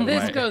kidding, by the way.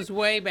 This goes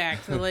way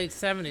back to the late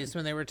 70s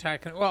when they were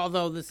talking. Well,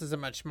 although this is a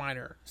much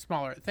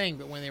smaller thing,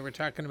 but when they were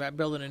talking about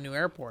building a new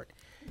airport.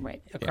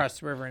 Right. Across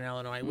the river in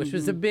Illinois, which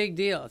was a big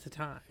deal at the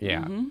time.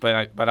 Yeah,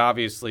 but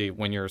obviously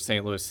when you're a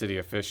St. Louis city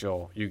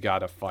official, you got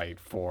to fight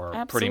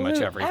for pretty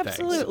much everything.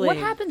 Absolutely. What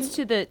happens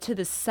to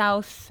the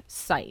south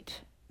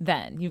site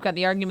then? You've got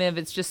the argument of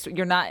it's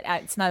not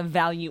a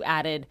value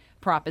added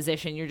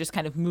proposition. You're just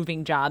kind of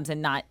moving jobs and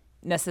not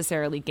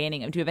necessarily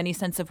gaining them. Do you have any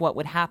sense of what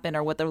would happen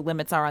or what the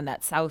limits are on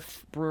that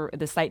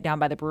the site down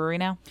by the brewery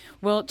now?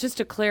 Well, just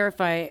to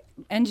clarify,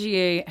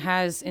 NGA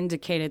has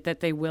indicated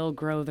that they will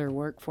grow their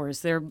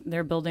workforce. They're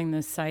building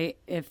this site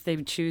if they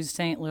choose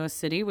St. Louis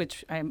City,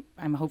 which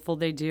I'm hopeful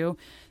they do.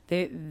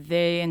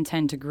 They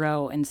intend to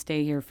grow and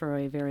stay here for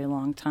a very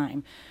long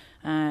time.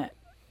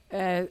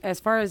 As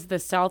far as the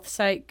south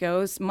site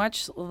goes,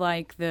 much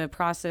like the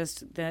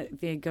process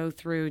that they go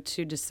through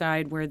to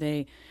decide where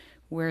they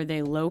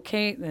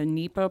locate, the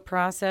NEPA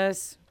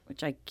process,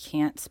 which I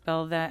can't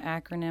spell that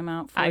acronym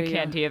out for you. I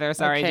can't either.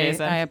 Sorry, okay,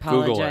 Jason. I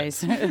apologize.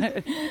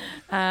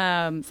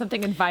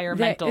 Something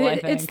environmental, I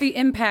think. It's the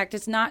impact.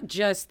 It's not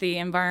just the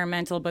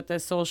environmental, but the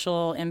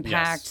social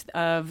impact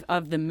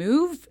of the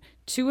move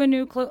to a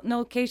new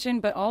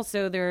location, but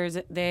also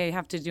they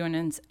have to do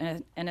an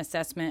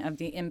assessment of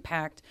the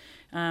impact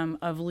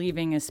of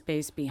leaving a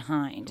space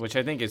behind. Which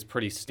I think is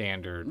pretty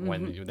standard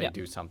when they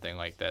do something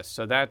like this.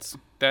 So that's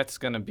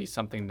going to be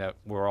something that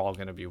we're all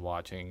going to be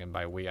watching, and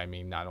by we, I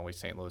mean not only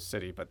St. Louis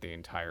City, but the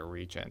entire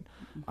region.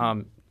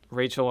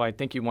 Rachel, I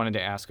think you wanted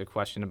to ask a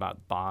question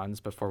about bonds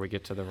before we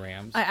get to the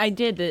Rams. I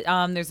did. There's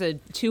about a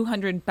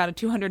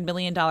 $200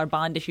 million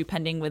bond issue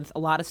pending with a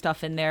lot of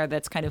stuff in there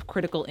that's kind of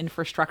critical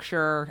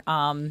infrastructure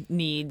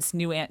needs,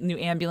 new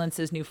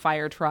ambulances, new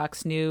fire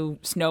trucks, new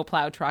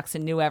snowplow trucks,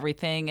 and new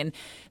everything. And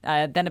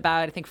then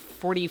about, I think,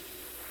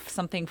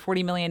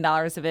 $40 million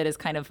of it is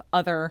kind of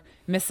other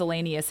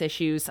miscellaneous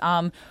issues.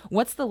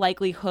 What's the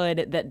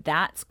likelihood that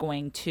that's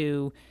going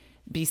to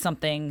be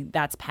something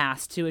that's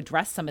passed to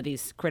address some of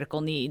these critical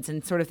needs?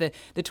 And sort of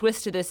the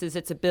twist to this is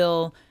it's a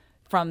bill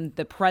from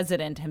the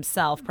president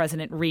himself.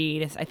 President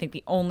Reed is, I think,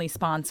 the only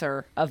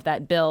sponsor of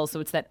that bill. So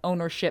it's that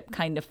ownership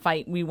kind of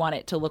fight. We want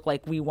it to look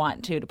like we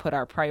want to put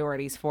our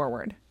priorities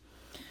forward.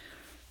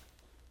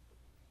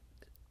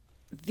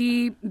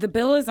 The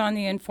bill is on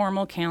the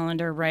informal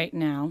calendar right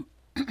now.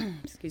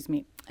 Excuse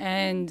me.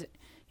 And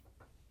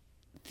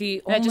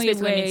the That just only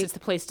basically way means it's the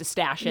place to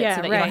stash it Yeah,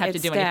 so that right, you don't have to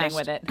it's do anything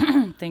with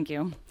stashed. it. Thank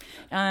you.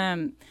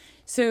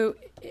 So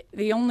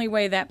the only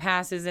way that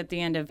passes at the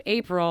end of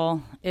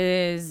April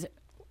is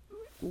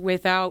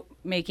without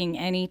making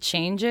any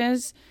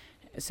changes.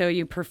 So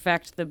you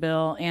perfect the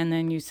bill and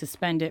then you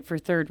suspend it for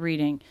third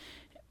reading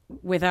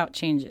without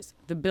changes.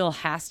 The bill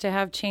has to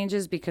have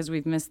changes because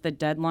we've missed the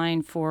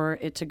deadline for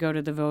it to go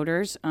to the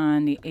voters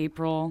on the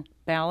April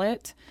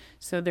ballot.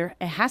 So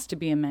it has to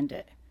be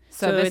amended.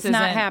 So this it's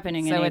not isn't-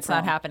 happening in April. So it's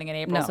not happening in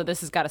April. No. So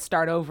this has got to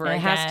start over It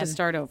again. has to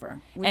start over.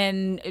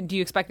 And do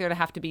you expect there to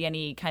have to be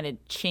any kind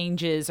of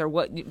changes, or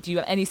what? Do you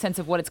have any sense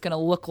of what it's going to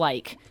look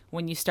like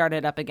when you start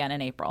it up again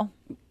in April?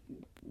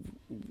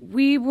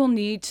 We will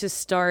need to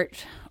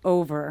start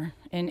over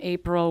in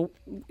April,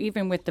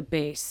 even with the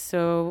base.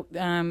 So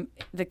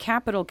the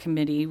Capital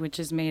Committee, which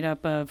is made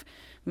up of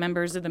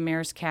members of the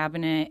mayor's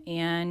cabinet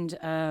and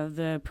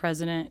the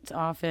president's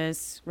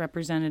office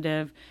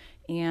representative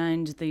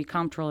and the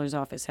comptroller's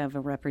office have a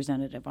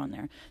representative on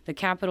there. The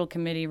Capital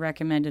Committee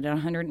recommended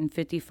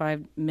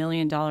 $155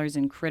 million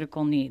in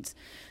critical needs.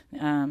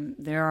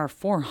 There are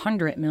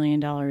 $400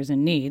 million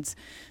in needs,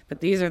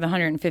 but these are the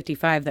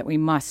 155 that we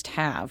must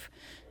have.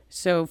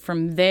 So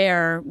from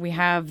there, we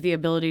have the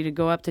ability to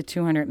go up to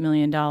 $200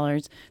 million.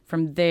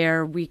 From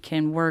there, we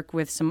can work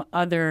with some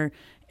other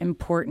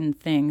important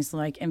things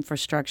like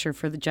infrastructure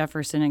for the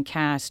Jefferson and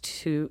Cass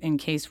to, in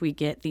case we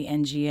get the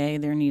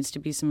NGA, there needs to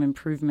be some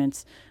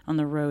improvements on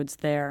the roads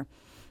there.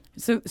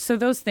 So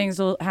those things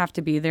will have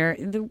to be there.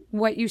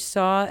 What you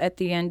saw at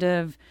the end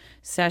of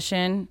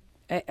session,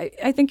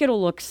 I think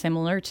it'll look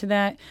similar to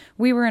that.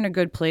 We were in a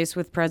good place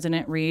with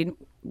President Reed.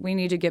 We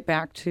need to get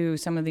back to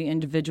some of the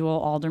individual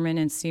aldermen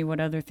and see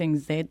what other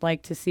things they'd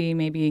like to see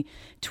maybe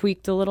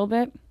tweaked a little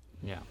bit.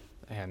 Yeah.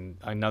 And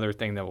another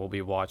thing that we'll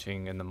be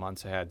watching in the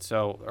months ahead.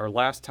 So our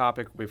last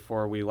topic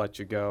before we let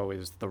you go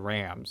is the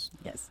Rams.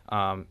 Yes.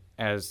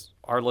 As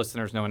our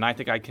listeners know, and I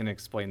think I can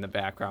explain the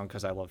background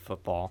because I love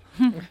football.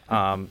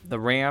 The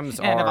Rams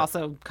And are... I've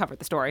also covered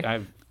the story.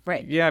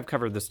 Right. Yeah, I've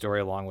covered the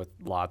story along with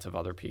lots of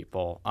other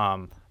people.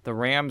 The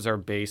Rams are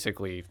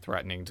basically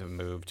threatening to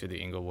move to the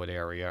Inglewood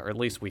area, or at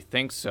least we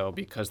think so,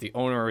 because the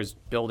owner is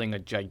building a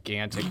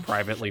gigantic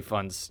privately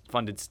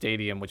funded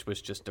stadium, which was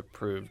just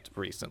approved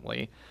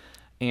recently.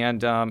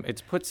 And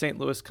it's put St.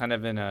 Louis kind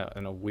of in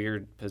a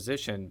weird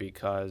position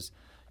because,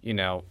 you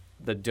know,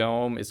 the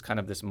Dome is kind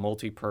of this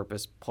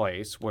multi-purpose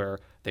place where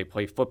they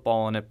play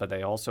football in it, but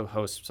they also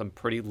host some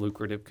pretty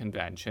lucrative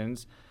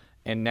conventions.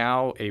 And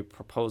now a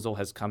proposal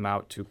has come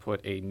out to put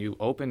a new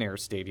open-air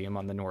stadium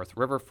on the North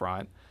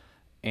Riverfront.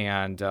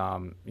 And,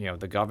 you know,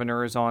 the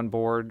governor is on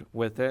board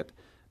with it.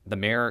 The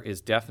mayor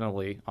is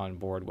definitely on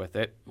board with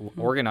it.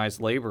 Organized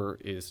labor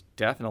is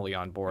definitely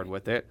on board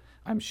with it.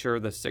 I'm sure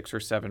the 6 or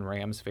 7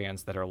 Rams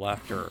fans that are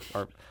left are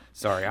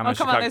sorry. I'm oh, a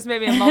come Chicago, on, there's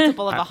maybe a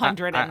multiple of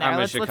 100 in there. I'm a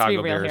Let's be Chicago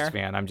real Bears here.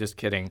 fan. I'm just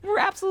kidding. We're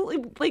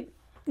absolutely,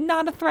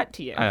 not a threat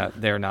to you.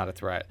 They're not a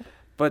threat.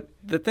 But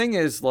the thing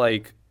is,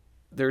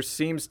 there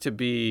seems to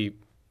be,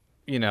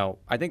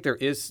 I think there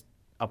is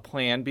a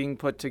plan being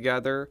put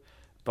together,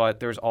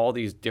 but there's all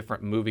these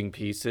different moving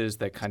pieces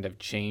that kind of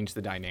change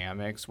the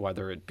dynamics,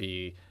 whether it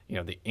be,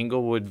 the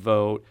Inglewood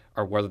vote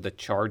or whether the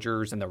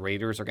Chargers and the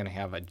Raiders are going to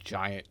have a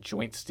giant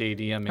joint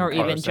stadium in or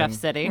even Carson. Jeff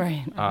City.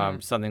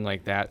 Right. Something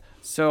like that.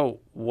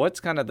 So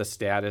what's kind of the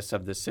status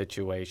of this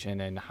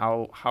situation, and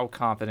how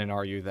confident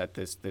are you that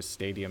this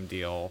stadium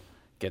deal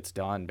gets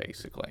done,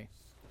 basically?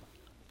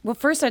 Well,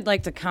 first, I'd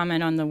like to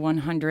comment on the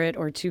 100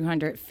 or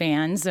 200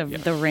 fans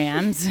of the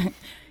Rams.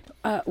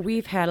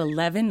 We've had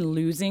 11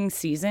 losing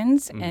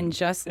seasons, and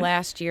just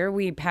last year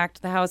we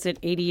packed the house at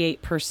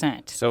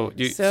 88%. So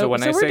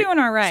we're doing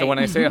all right. So when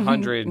I say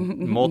 100,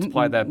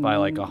 multiply that by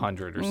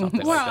 100 or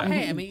something Well, like that.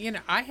 hey, I mean,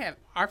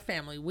 our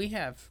family, we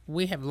have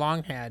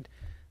long had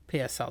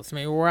PSLs. I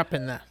mean, we're up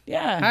in the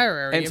higher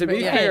area. And to but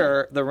be yeah.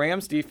 fair, the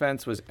Rams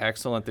defense was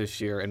excellent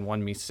this year and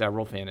won me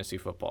several fantasy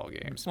football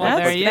games. Well,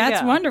 there you That's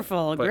go.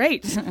 wonderful.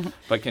 Great.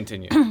 But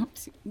continue.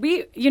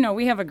 We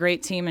have a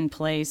great team in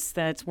place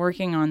that's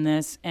working on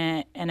this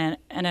and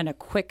at a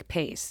quick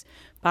pace.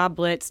 Bob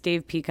Blitz,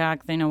 Dave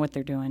Peacock, they know what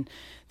they're doing.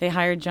 They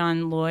hired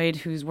John Lloyd,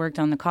 who's worked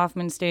on the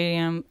Kauffman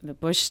Stadium, the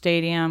Busch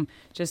Stadium,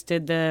 just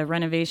did the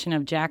renovation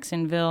of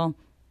Jacksonville.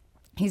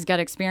 He's got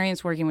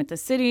experience working with the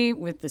city,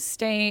 with the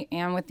state,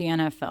 and with the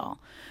NFL.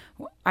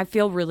 I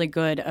feel really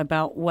good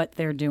about what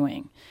they're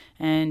doing.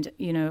 And,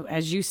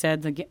 as you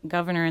said, the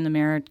governor and the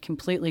mayor are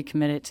completely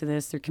committed to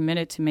this. They're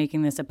committed to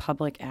making this a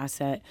public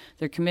asset.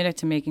 They're committed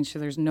to making sure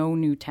there's no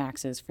new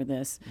taxes for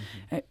this.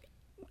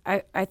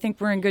 I think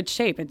we're in good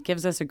shape. It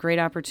gives us a great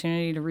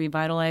opportunity to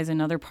revitalize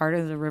another part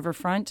of the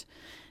riverfront.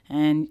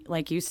 And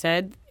like you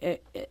said,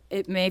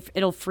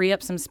 it'll free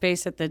up some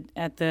space at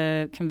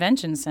the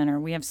convention center.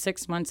 We have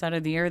 6 months out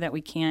of the year that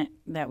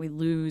we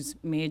lose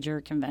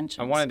major conventions.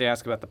 I wanted to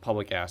ask about the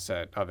public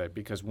asset of it,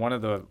 because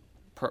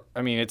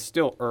it's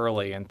still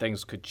early and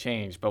things could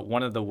change, but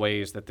one of the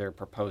ways that they're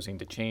proposing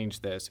to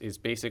change this is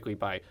basically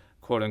by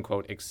quote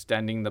unquote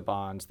extending the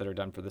bonds that are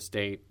done for the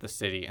state, the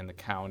city, and the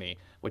county,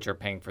 which are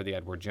paying for the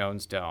Edward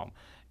Jones Dome.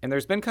 And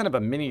there's been kind of a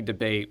mini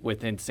debate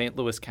within St.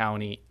 Louis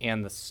County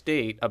and the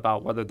state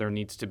about whether there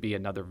needs to be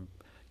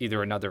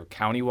either another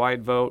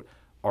countywide vote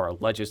or a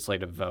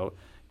legislative vote.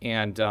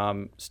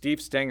 And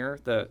Steve Stenger,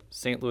 the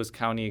St. Louis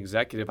County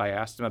executive, I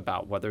asked him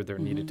about whether there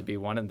needed to be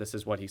one, and this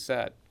is what he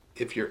said.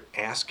 If you're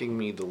asking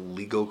me the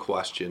legal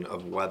question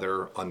of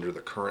whether under the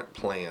current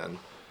plan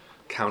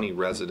county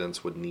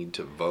residents would need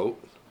to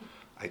vote,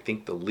 I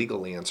think the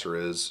legal answer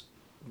is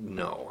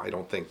no. I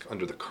don't think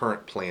under the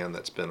current plan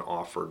that's been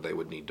offered they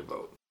would need to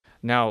vote.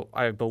 Now,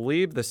 I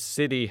believe the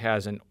city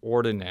has an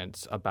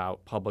ordinance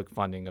about public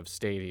funding of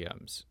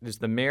stadiums. Does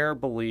the mayor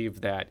believe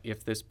that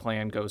if this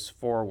plan goes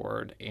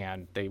forward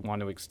and they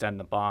want to extend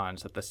the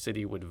bonds, that the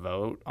city would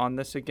vote on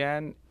this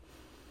again?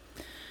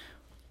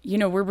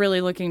 We're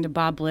really looking to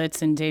Bob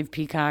Blitz and Dave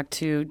Peacock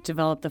to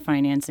develop the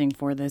financing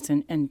for this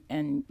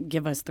and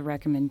give us the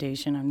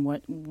recommendation on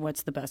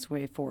what's the best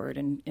way forward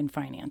in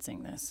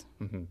financing this.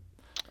 Mm-hmm.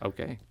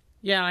 Okay.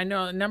 Yeah, I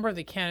know a number of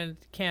the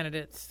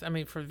candidates,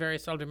 for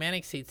various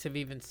aldermanic seats have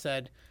even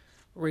said,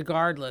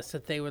 regardless,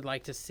 that they would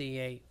like to see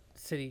a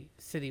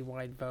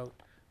citywide vote.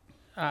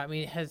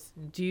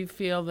 Do you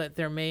feel that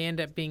there may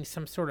end up being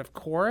some sort of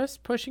chorus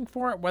pushing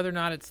for it, whether or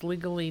not it's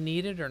legally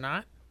needed or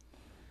not?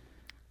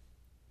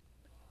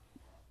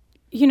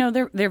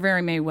 There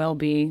very may well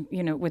be,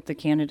 with the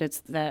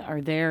candidates that are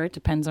there. It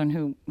depends on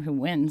who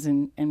wins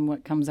and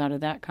what comes out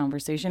of that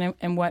conversation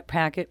and what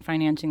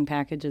financing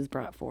package is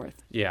brought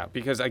forth. Yeah,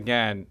 because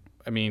again,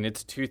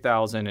 it's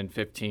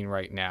 2015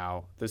 right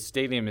now. The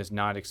stadium is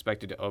not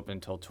expected to open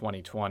until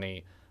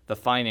 2020. The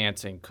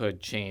financing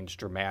could change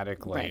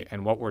dramatically, right.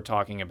 And what we're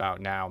talking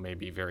about now may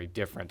be very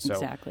different. So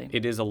exactly.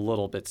 It is a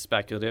little bit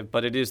speculative,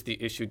 but it is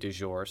the issue du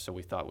jour, so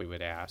we thought we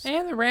would ask.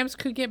 And the Rams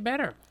could get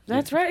better.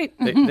 That's right.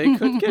 They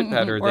could get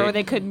better. Or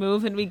they could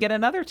move and we get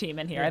another team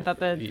in here. I thought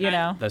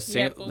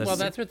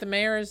that's what the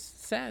mayor has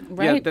said.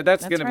 Right. Yeah,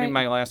 that's going to right. be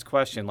my last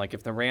question. Like,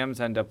 if the Rams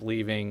end up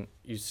leaving,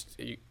 you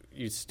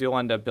still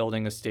end up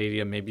building a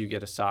stadium. Maybe you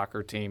get a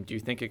soccer team. Do you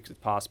think it's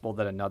possible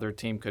that another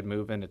team could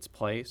move in its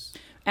place?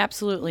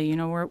 Absolutely.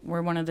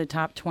 We're one of the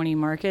top 20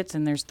 markets,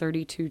 and there's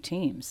 32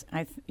 teams.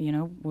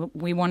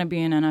 We want to be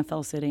an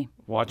NFL city.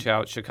 Watch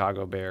out,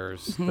 Chicago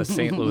Bears. The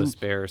St. Louis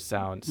Bears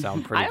sound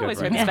pretty good. I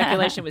always heard the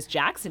speculation was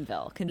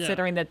Jacksonville,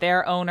 considering that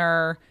their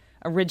owner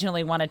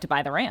originally wanted to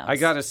buy the Rams. I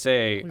got to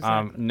say,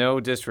 Exactly. no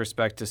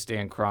disrespect to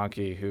Stan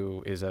Kroenke,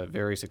 who is a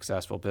very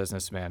successful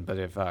businessman, but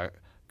if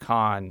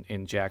Khan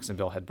in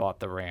Jacksonville had bought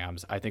the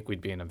Rams, I think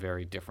we'd be in a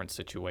very different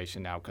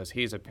situation now, because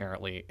he's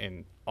apparently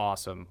an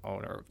awesome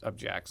owner of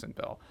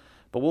Jacksonville.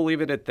 But we'll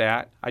leave it at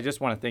that. I just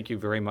want to thank you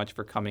very much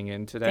for coming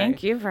in today.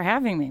 Thank you for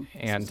having me.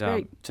 And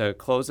to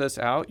close us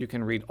out, you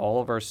can read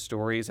all of our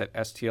stories at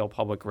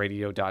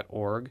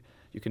stlpublicradio.org.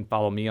 You can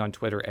follow me on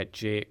Twitter at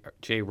J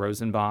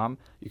Rosenbaum.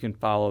 You can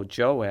follow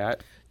Joe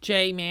at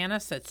Jay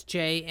Mannis, that's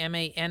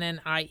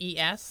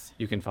JMANNIES.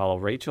 You can follow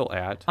Rachel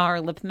at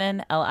R.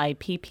 Lippman,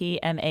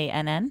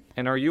 LIPPMANN.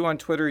 And are you on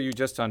Twitter or are you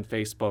just on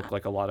Facebook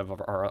like a lot of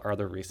our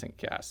other recent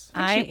guests?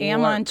 I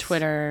am on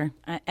Twitter,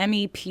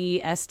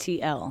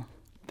 MEPSTL.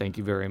 Thank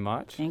you very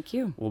much. Thank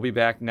you. We'll be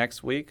back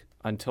next week.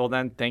 Until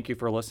then, thank you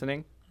for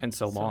listening, and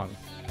so long.